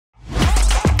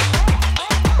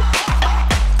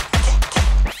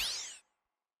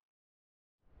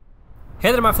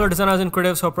Hey there, my fellow designers and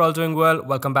creatives. Hope you're all doing well.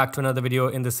 Welcome back to another video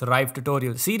in this Rive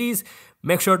tutorial series.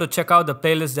 Make sure to check out the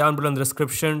playlist down below in the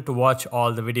description to watch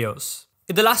all the videos.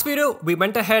 In the last video, we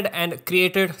went ahead and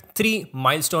created 3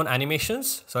 milestone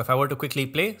animations. So if I were to quickly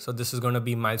play, so this is going to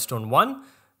be milestone 1,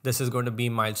 this is going to be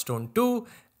milestone 2,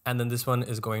 and then this one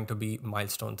is going to be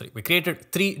milestone 3. We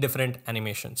created 3 different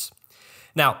animations.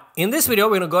 Now, in this video,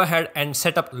 we're going to go ahead and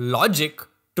set up logic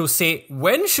to say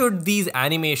when should these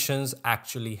animations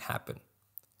actually happen.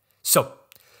 So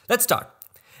let's start.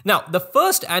 Now, the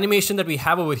first animation that we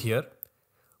have over here,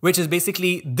 which is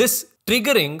basically this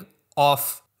triggering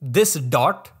of this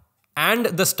dot and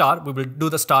the star. We will do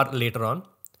the star later on.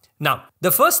 Now, the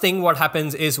first thing what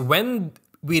happens is when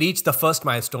we reach the first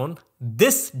milestone,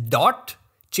 this dot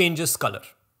changes color.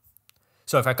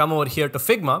 So if I come over here to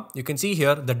Figma, you can see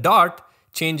here the dot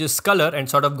changes color and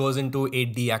sort of goes into a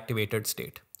deactivated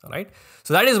state. All right.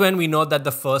 So that is when we know that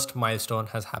the first milestone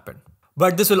has happened.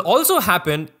 But this will also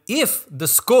happen if the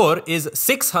score is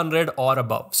 600 or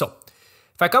above. So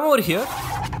if I come over here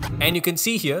and you can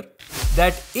see here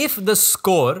that if the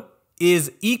score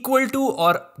is equal to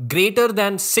or greater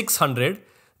than 600,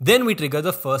 then we trigger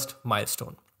the first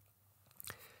milestone.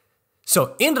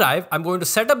 So in Rive, I'm going to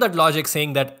set up that logic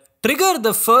saying that trigger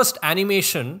the first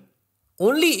animation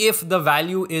only if the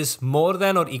value is more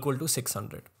than or equal to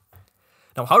 600.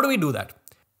 Now, how do we do that?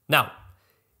 Now,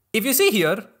 if you see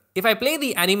here, if I play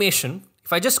the animation,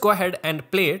 if I just go ahead and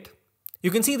play it,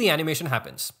 you can see the animation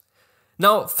happens.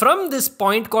 Now, from this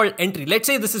point called entry, let's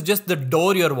say this is just the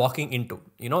door you're walking into.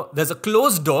 You know, there's a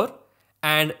closed door,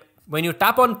 and when you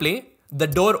tap on play, the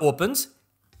door opens,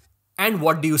 and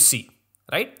what do you see,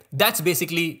 right? That's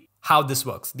basically how this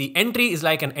works. The entry is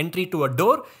like an entry to a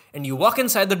door, and you walk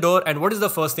inside the door, and what is the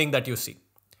first thing that you see?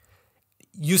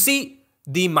 You see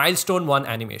the milestone 1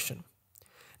 animation.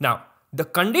 Now, the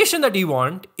condition that you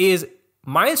want is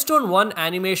milestone 1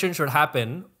 animation should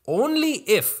happen only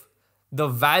if the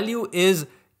value is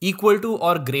equal to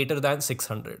or greater than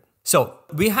 600. So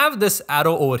we have this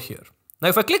arrow over here. Now,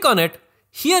 if I click on it,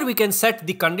 here we can set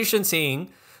the condition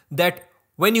saying that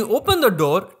when you open the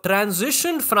door,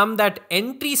 transition from that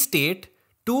entry state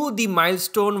to the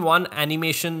milestone 1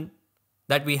 animation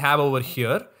that we have over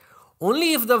here,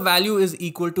 only if the value is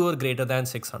equal to or greater than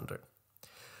 600.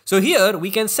 So here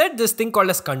we can set this thing called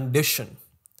as condition.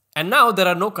 And now there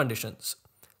are no conditions.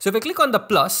 So if I click on the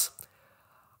plus,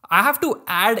 I have to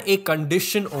add a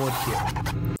condition over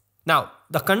here. Now,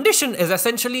 the condition is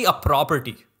essentially a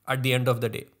property at the end of the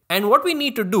day. And what we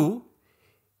need to do,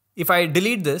 if I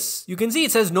delete this, you can see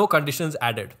it says no conditions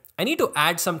added. I need to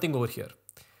add something over here,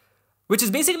 which is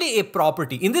basically a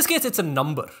property. In this case, it's a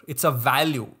number. It's a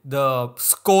value, the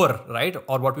score, right?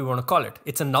 Or what we want to call it.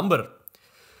 It's a number.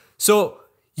 So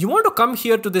you want to come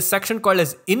here to this section called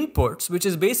as inputs, which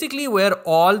is basically where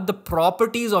all the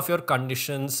properties of your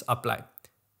conditions apply,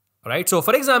 right? So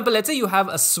for example, let's say you have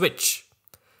a switch.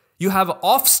 You have an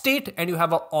off state and you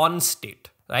have an on state,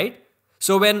 right?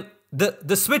 So when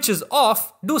the switch is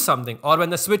off, do something. Or when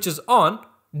the switch is on,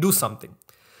 do something.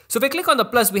 So if I click on the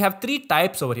plus, we have 3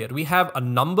 types over here. We have a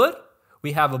number,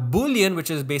 we have a Boolean, which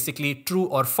is basically true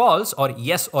or false, or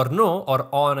yes or no,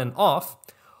 or on and off,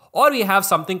 or we have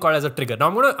something called as a trigger. Now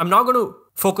I'm not going to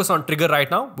focus on trigger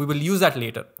right now. We will use that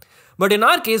later. But in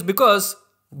our case, because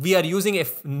we are using a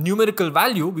numerical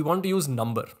value, we want to use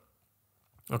number.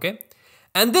 Okay.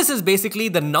 And this is basically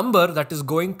the number that is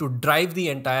going to drive the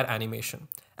entire animation.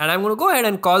 And I'm going to go ahead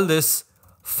and call this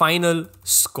final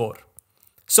score.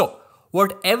 So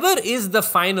whatever is the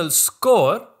final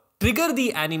score, trigger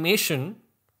the animation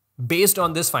based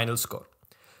on this final score.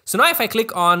 So now if I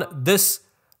click on this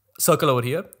circle over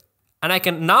here, and I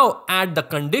can now add the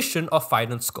condition of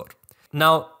final score.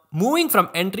 Now, moving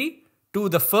from entry to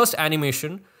the first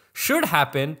animation should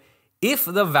happen if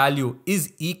the value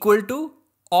is equal to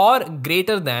or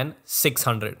greater than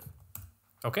 600.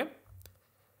 Okay.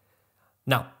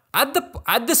 Now,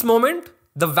 at this moment,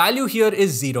 the value here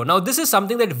is 0. Now, this is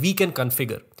something that we can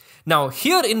configure. Now,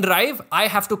 here in Rive, I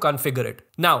have to configure it.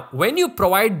 Now, when you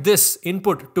provide this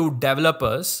input to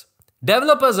developers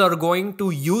are going to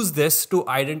use this to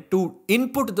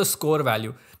input the score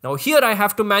value. Now here I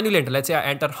have to manually enter. Let's say I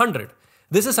enter 100.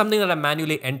 This is something that I'm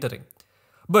manually entering.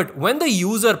 But when the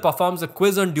user performs a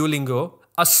quiz on Duolingo,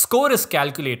 a score is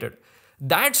calculated.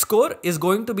 That score is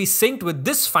going to be synced with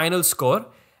this final score.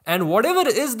 And whatever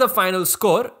is the final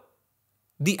score,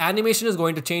 the animation is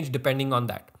going to change depending on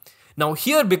that. Now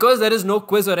here, because there is no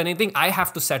quiz or anything, I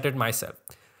have to set it myself.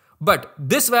 But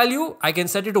this value, I can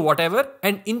set it to whatever,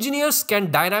 and engineers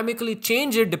can dynamically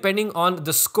change it depending on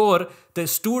the score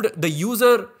the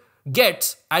user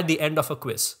gets at the end of a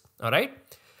quiz. All right.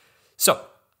 So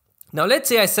now let's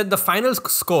say I set the final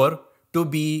score to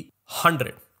be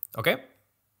 100, okay?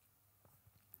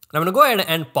 I'm gonna go ahead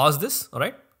and pause this, all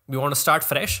right? We wanna start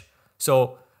fresh.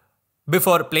 So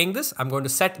before playing this, I'm going to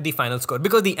set the final score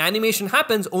because the animation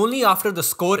happens only after the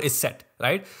score is set,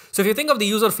 right? So if you think of the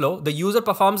user flow, the user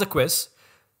performs a quiz,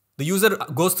 the user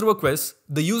goes through a quiz,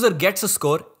 the user gets a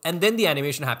score, and then the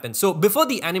animation happens. So before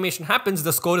the animation happens,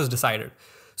 the score is decided.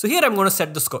 So here I'm going to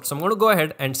set the score. So I'm going to go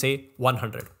ahead and say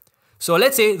 100. So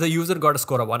let's say the user got a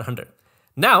score of 100.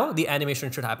 Now the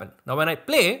animation should happen. Now when I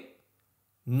play,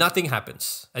 nothing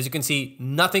happens. As you can see,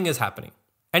 nothing is happening.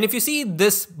 And if you see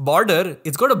this border,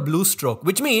 it's got a blue stroke,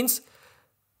 which means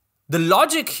the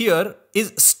logic here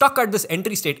is stuck at this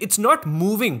entry state. It's not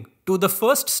moving to the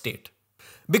first state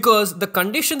because the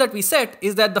condition that we set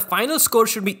is that the final score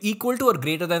should be equal to or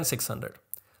greater than 600.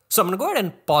 So I'm going to go ahead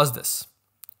and pause this.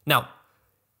 Now,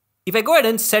 if I go ahead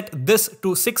and set this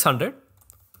to 600,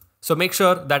 so make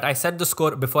sure that I set the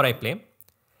score before I play.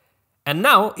 And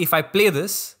now if I play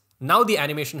this, now the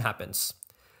animation happens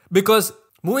because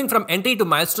moving from entry to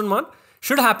milestone 1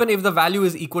 should happen if the value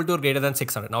is equal to or greater than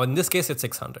 600. Now in this case, it's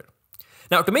 600.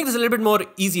 Now to make this a little bit more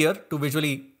easier to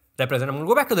visually represent, I'm going to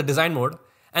go back to the design mode.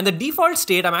 And the default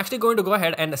state, I'm actually going to go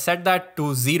ahead and set that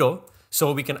to 0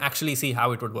 so we can actually see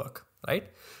how it would work, right?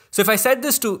 So if I set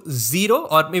this to 0,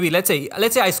 or maybe let's say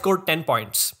I scored 10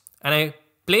 points and I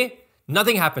play,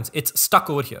 nothing happens. It's stuck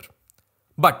over here.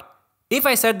 But if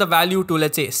I set the value to,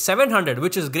 let's say 700,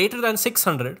 which is greater than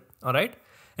 600, all right?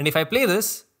 And if I play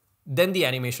this, then the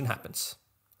animation happens,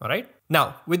 all right?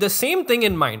 Now, with the same thing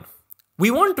in mind, we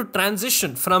want to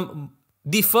transition from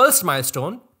the first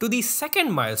milestone to the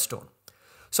second milestone.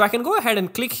 So I can go ahead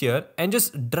and click here and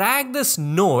just drag this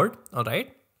node, all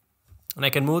right? And I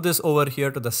can move this over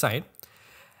here to the side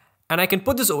and I can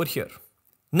put this over here.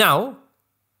 Now,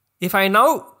 if I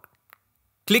now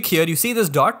click here, you see this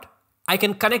dot, I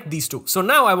can connect these two. So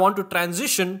now I want to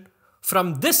transition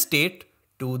from this state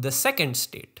to the second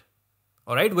state,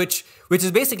 all right, which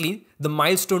is basically the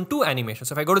milestone 2 animation.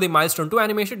 So if I go to the milestone 2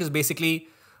 animation, it is basically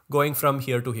going from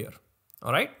here to here,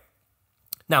 all right?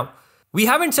 Now, we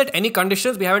haven't set any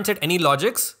conditions, we haven't set any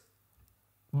logics,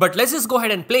 but let's just go ahead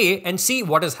and play and see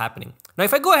what is happening. Now,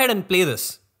 if I go ahead and play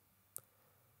this,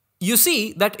 you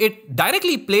see that it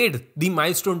directly played the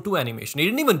milestone 2 animation. It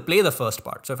didn't even play the first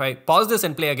part. So if I pause this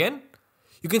and play again,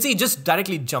 you can see it just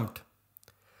directly jumped.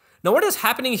 Now, what is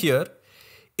happening here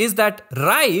is that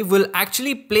Rive will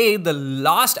actually play the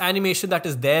last animation that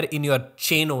is there in your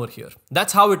chain over here.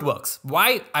 That's how it works.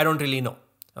 Why? I don't really know,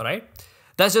 all right?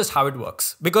 That's just how it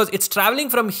works because it's traveling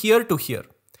from here to here.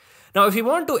 Now, if you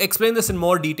want to explain this in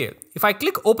more detail, if I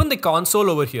click open the console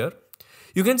over here,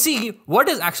 you can see what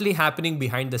is actually happening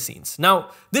behind the scenes.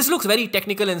 Now, this looks very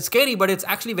technical and scary, but it's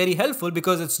actually very helpful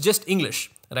because it's just English,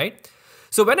 right?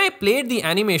 So when I played the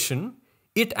animation,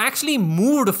 it actually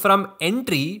moved from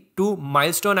entry to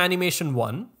milestone animation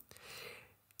 1.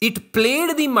 It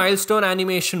played the milestone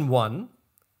animation 1,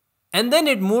 and then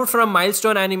it moved from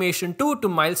milestone animation 2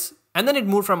 to and then it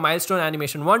moved from milestone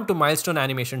animation 1 to milestone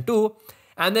animation 2,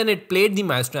 and then it played the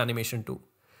milestone animation 2.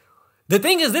 The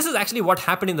thing is, this is actually what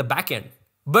happened in the back end,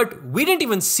 but we didn't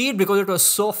even see it because it was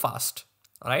so fast,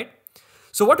 all right?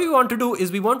 So what we want to do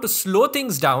is we want to slow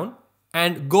things down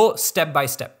and go step by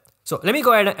step. So let me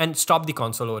go ahead and stop the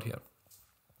console over here.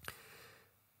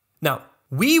 Now,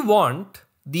 we want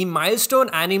the milestone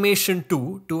animation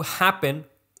 2 to happen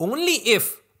only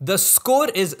if the score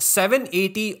is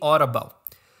 780 or above.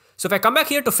 So if I come back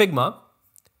here to Figma,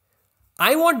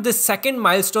 I want this second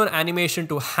milestone animation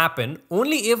to happen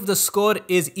only if the score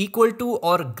is equal to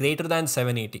or greater than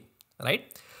 780,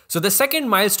 right? So the second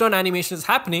milestone animation is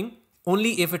happening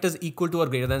only if it is equal to or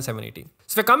greater than 780.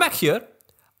 So if I come back here,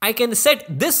 I can set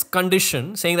this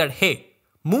condition saying that, hey,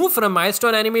 move from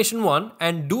milestone animation 1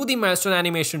 and do the milestone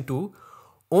animation 2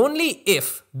 only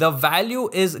if the value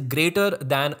is greater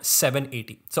than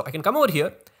 780. So I can come over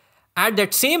here, add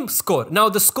that same score. Now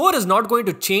the score is not going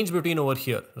to change between over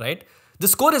here, right? The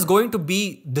score is going to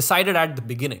be decided at the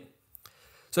beginning.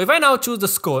 So if I now choose the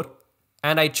score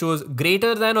and I choose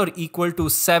greater than or equal to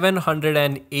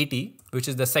 780, which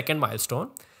is the second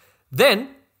milestone, then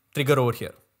trigger over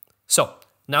here. So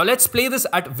now let's play this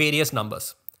at various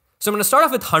numbers. So I'm going to start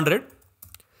off with 100.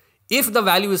 If the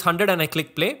value is 100 and I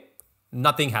click play,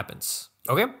 nothing happens,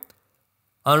 okay? I'm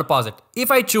going to pause it.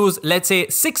 If I choose, let's say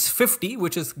 650,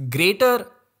 which is greater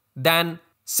than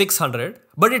 600,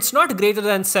 but it's not greater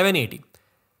than 780.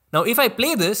 Now, if I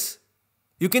play this,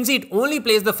 you can see it only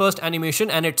plays the first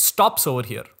animation and it stops over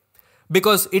here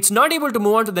because it's not able to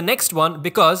move on to the next one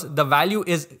because the value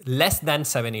is less than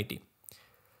 780.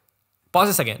 Pause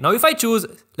this again. Now if I choose,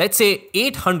 let's say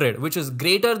 800, which is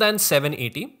greater than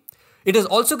 780, it is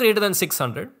also greater than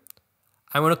 600.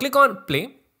 I'm going to click on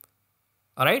play.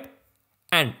 All right.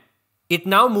 And it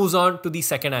now moves on to the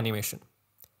second animation.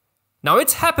 Now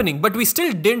it's happening, but we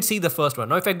still didn't see the first one.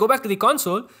 Now if I go back to the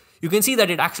console, you can see that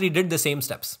it actually did the same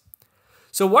steps.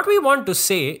 So what we want to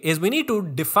say is we need to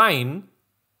define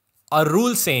a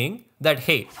rule saying that,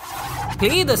 hey,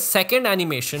 play the second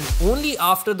animation only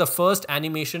after the first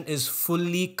animation is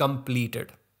fully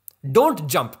completed. Don't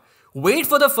jump. Wait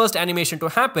for the first animation to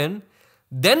happen,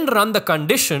 then run the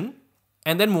condition,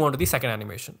 and then move on to the second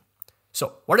animation.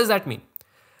 So what does that mean?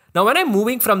 Now, when I'm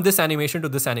moving from this animation to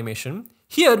this animation,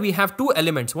 here we have two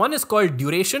elements. One is called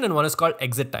duration and one is called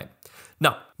exit time.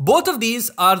 Now, both of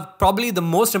these are probably the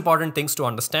most important things to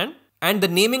understand. And the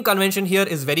naming convention here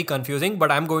is very confusing,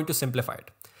 but I'm going to simplify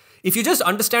it. If you just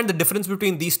understand the difference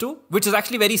between these two, which is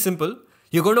actually very simple,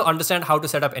 you're going to understand how to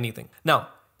set up anything. Now,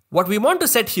 what we want to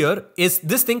set here is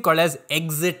this thing called as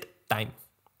exit time.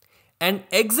 And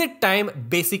exit time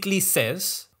basically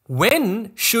says,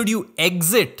 when should you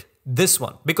exit this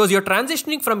one? Because you're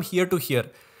transitioning from here to here.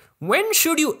 When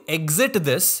should you exit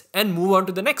this and move on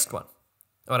to the next one?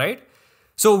 All right.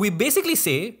 So we basically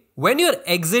say when you're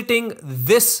exiting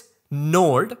this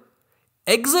node,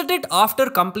 exit it after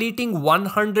completing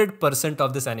 100%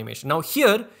 of this animation. Now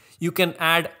here you can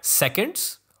add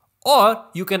seconds or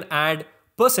you can add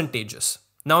percentages.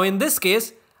 Now in this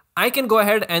case, I can go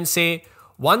ahead and say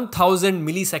 1000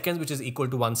 milliseconds, which is equal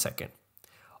to 1 second.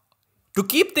 To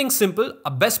keep things simple,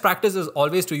 a best practice is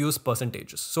always to use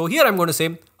percentages. So here I'm going to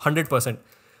say 100%.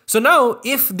 So now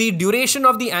if the duration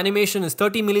of the animation is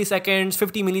 30 milliseconds,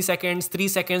 50 milliseconds, 3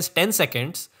 seconds, 10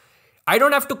 seconds, I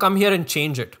don't have to come here and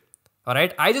change it. All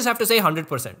right. I just have to say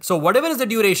 100%. So whatever is the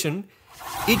duration,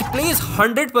 it plays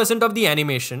 100% of the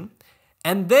animation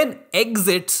and then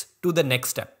exits to the next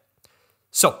step.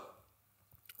 So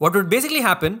what would basically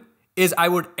happen is I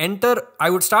would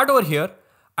start over here.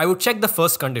 I would check the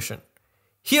first condition.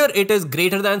 Here it is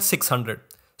greater than 600.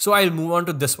 So I'll move on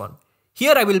to this one.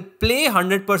 Here I will play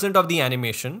 100% of the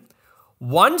animation.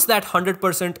 Once that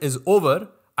 100% is over,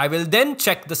 I will then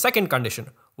check the second condition.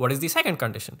 What is the second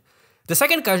condition? The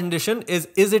second condition is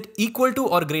it equal to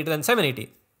or greater than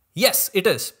 780? Yes, it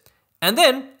is. And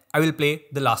then I will play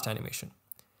the last animation.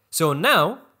 So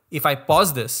now if I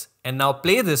pause this and now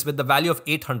play this with the value of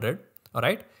 800, all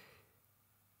right,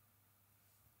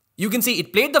 you can see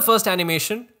it played the first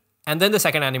animation and then the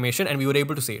second animation and we were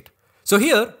able to see it. So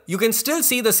here you can still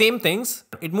see the same things.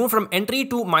 It moved from entry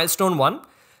to milestone 1,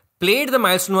 played the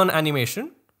milestone 1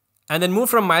 animation, and then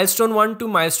moved from milestone 1 to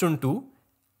milestone 2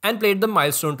 and played the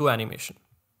milestone 2 animation.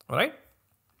 All right.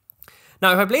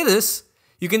 Now, if I play this,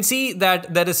 you can see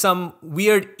that there is some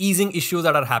weird easing issues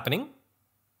that are happening.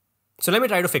 So let me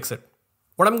try to fix it.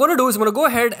 What I'm going to do is I'm going to go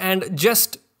ahead and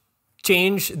just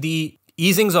change the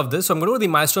easings of this. So I'm going to go to the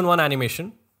milestone 1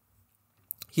 animation.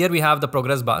 Here we have the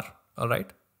progress bar. All right.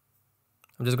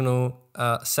 I'm just going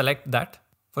to select that.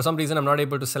 For some reason, I'm not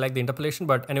able to select the interpolation,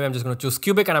 but anyway, I'm just going to choose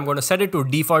cubic and I'm going to set it to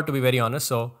default, to be very honest.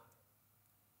 So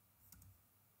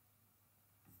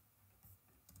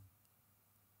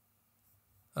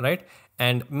all right.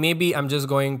 And maybe I'm just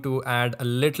going to add a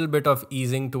little bit of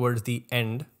easing towards the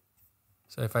end.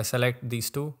 So if I select these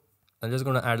two, I'm just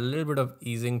going to add a little bit of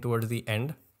easing towards the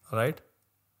end. All right.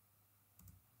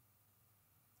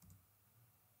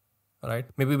 All right.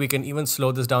 Maybe we can even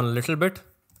slow this down a little bit.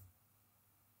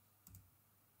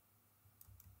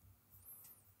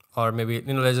 Or maybe,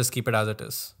 let's just keep it as it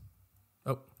is.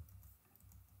 Oh.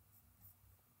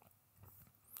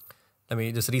 Let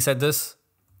me just reset this.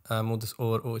 Move this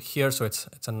over here so it's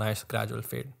a nice gradual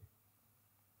fade.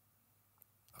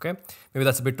 Okay, maybe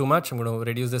that's a bit too much. I'm going to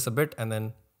reduce this a bit and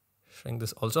then shrink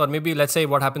this also. Or maybe let's say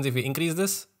what happens if we increase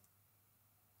this.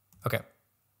 Okay,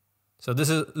 so this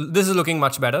is looking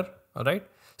much better. All right,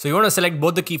 so you want to select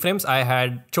both the keyframes. I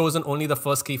had chosen only the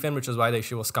first keyframe, which is why the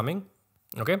issue was coming.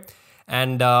 Okay,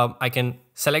 and I can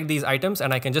select these items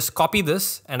and I can just copy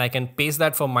this and I can paste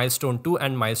that for milestone 2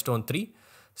 and milestone 3.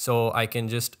 So I can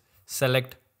just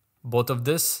select both of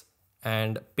this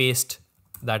and paste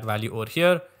that value over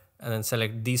here and then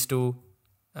select these two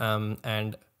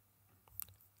and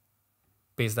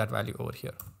paste that value over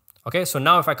here. Okay, so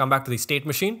now if I come back to the state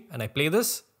machine and I play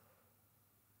this,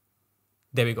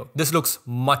 there we go. This looks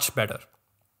much better.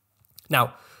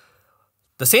 Now,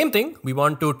 the same thing, we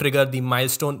want to trigger the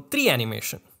milestone 3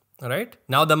 animation. All right,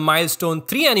 now the milestone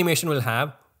 3 animation will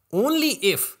have only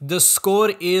if the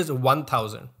score is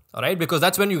 1000. All right, because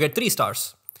that's when you get 3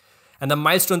 stars. And the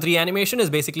milestone 3 animation is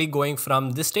basically going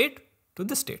from this state to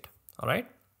this state. All right.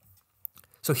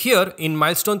 So here in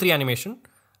milestone 3 animation,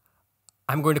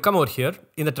 I'm going to come over here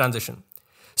in the transition.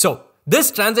 So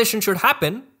this transition should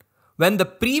happen when the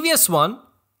previous one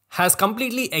has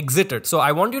completely exited. So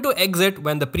I want you to exit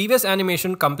when the previous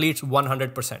animation completes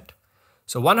 100%.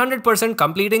 So 100%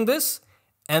 completing this,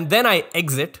 and then I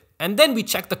exit, and then we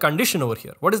check the condition over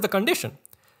here. What is the condition?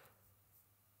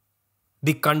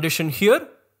 The condition here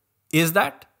is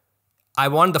that I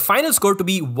want the final score to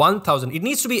be 1000. It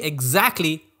needs to be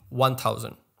exactly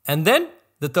 1000. And then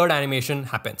the third animation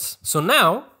happens. So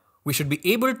now we should be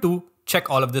able to check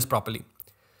all of this properly.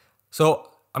 So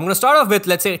I'm going to start off with,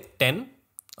 let's say 10.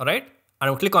 All right. And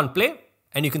I'll click on play,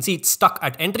 and you can see it's stuck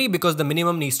at entry because the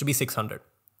minimum needs to be 600.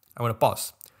 I'm going to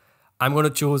pause. I'm going to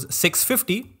choose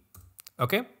 650.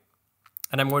 Okay.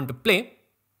 And I'm going to play.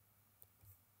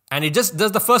 And it just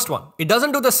does the first one. It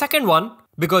doesn't do the second one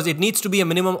because it needs to be a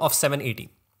minimum of 780.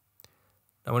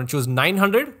 I'm going to choose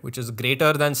 900, which is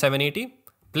greater than 780.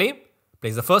 Play,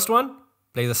 plays the first one,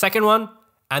 plays the second one,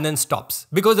 and then stops.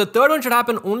 Because the third one should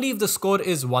happen only if the score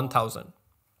is 1000.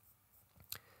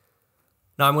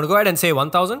 Now I'm going to go ahead and say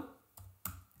 1000.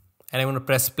 And I'm going to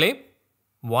press play.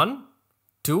 1,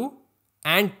 2,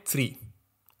 and 3.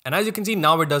 And as you can see,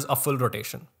 now it does a full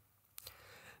rotation.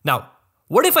 Now,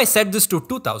 what if I set this to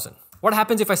 2000? What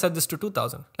happens if I set this to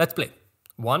 2000? Let's play.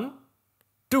 1,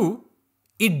 2,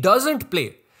 it doesn't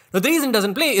play. Now the reason it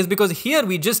doesn't play is because here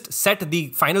we just set the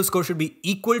final score should be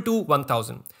equal to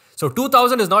 1000. So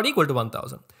 2000 is not equal to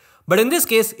 1000. But in this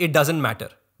case, it doesn't matter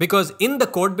because in the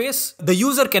code base, the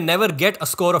user can never get a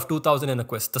score of 2000 in a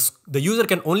quiz. The user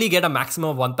can only get a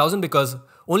maximum of 1000 because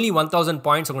only 1000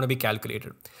 points are going to be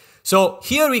calculated. So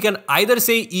here we can either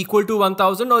say equal to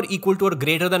 1000 or equal to or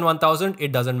greater than 1000.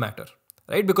 It doesn't matter,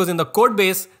 right? Because in the code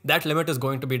base, that limit is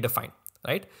going to be defined,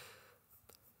 right?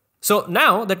 So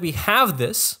now that we have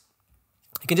this,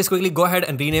 I can just quickly go ahead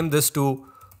and rename this to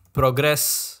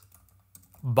progress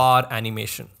bar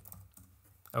animation.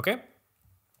 Okay.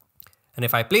 And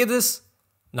if I play this,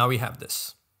 now we have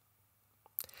this.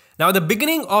 Now at the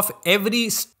beginning of every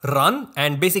run,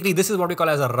 and basically this is what we call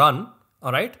as a run,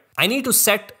 all right, I need to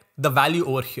set the value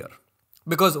over here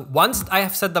because once I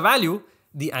have set the value,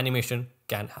 the animation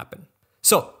can happen.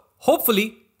 So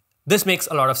hopefully this makes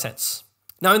a lot of sense.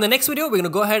 Now in the next video, we're going to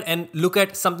go ahead and look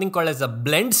at something called as a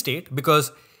blend state,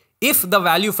 because if the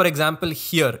value, for example,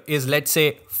 here is, let's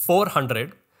say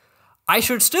 400, I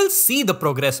should still see the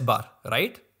progress bar,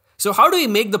 right? So how do we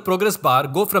make the progress bar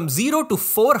go from 0 to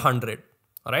 400,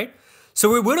 all right?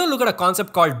 So we're going to look at a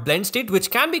concept called blend state,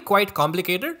 which can be quite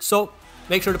complicated. So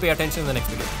make sure to pay attention in the next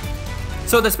video.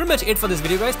 So that's pretty much it for this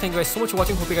video, guys. Thank you guys so much for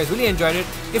watching. Hope you guys really enjoyed it.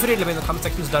 If you did, let me know in the comment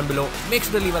sections down below. Make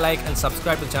sure to leave a like and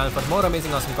subscribe to the channel for more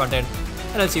amazing, awesome content.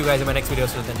 And I'll see you guys in my next video.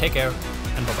 So then take care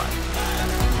and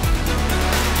bye-bye.